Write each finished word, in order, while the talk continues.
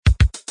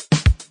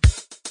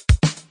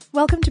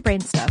Welcome to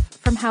Brain Stuff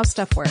from How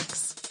Stuff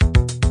Works.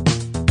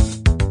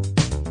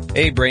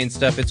 Hey, Brain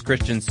Stuff, it's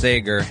Christian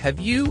Sager. Have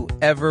you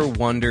ever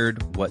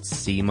wondered what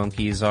sea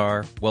monkeys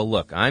are? Well,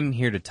 look, I'm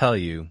here to tell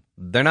you,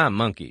 they're not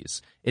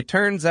monkeys. It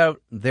turns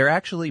out they're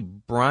actually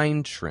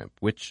brine shrimp,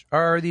 which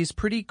are these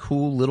pretty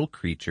cool little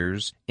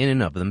creatures in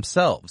and of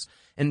themselves.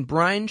 And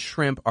brine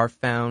shrimp are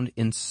found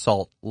in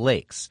salt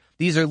lakes.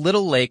 These are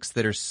little lakes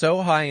that are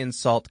so high in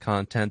salt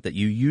content that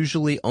you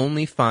usually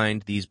only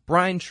find these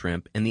brine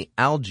shrimp and the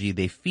algae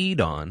they feed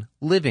on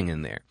living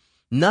in there.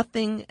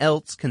 Nothing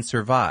else can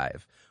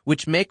survive,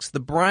 which makes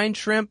the brine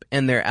shrimp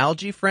and their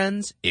algae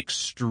friends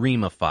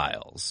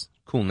extremophiles.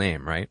 Cool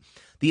name, right?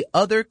 The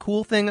other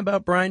cool thing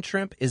about brine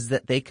shrimp is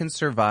that they can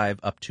survive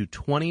up to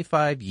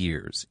 25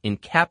 years,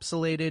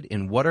 encapsulated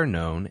in what are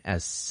known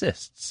as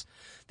cysts.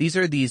 These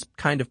are these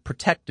kind of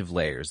protective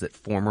layers that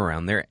form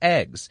around their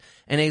eggs,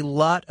 and a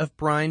lot of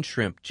brine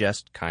shrimp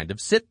just kind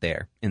of sit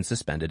there in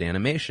suspended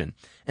animation.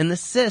 And the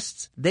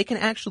cysts, they can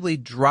actually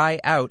dry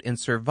out and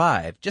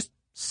survive just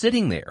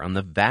sitting there on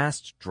the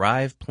vast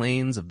drive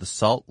plains of the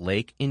Salt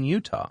Lake in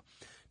Utah.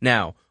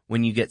 Now,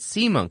 when you get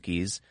sea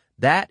monkeys,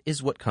 that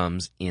is what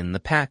comes in the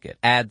packet.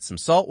 Add some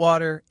salt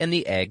water and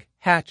the egg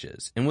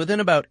hatches. And within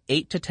about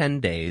 8 to 10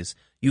 days,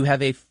 you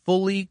have a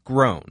fully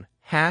grown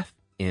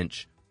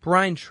half-inch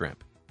brine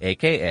shrimp,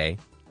 aka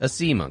a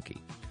sea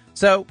monkey.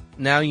 So,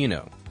 now you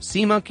know,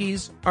 sea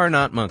monkeys are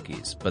not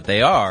monkeys, but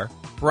they are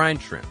brine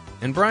shrimp.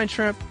 And brine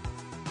shrimp,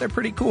 they're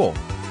pretty cool.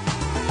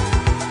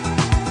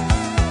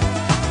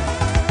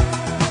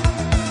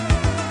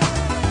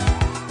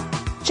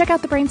 Check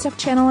out the Brain Stuff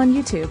channel on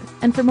YouTube.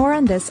 And for more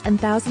on this and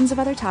thousands of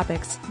other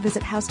topics,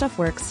 visit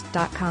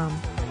howstuffworks.com.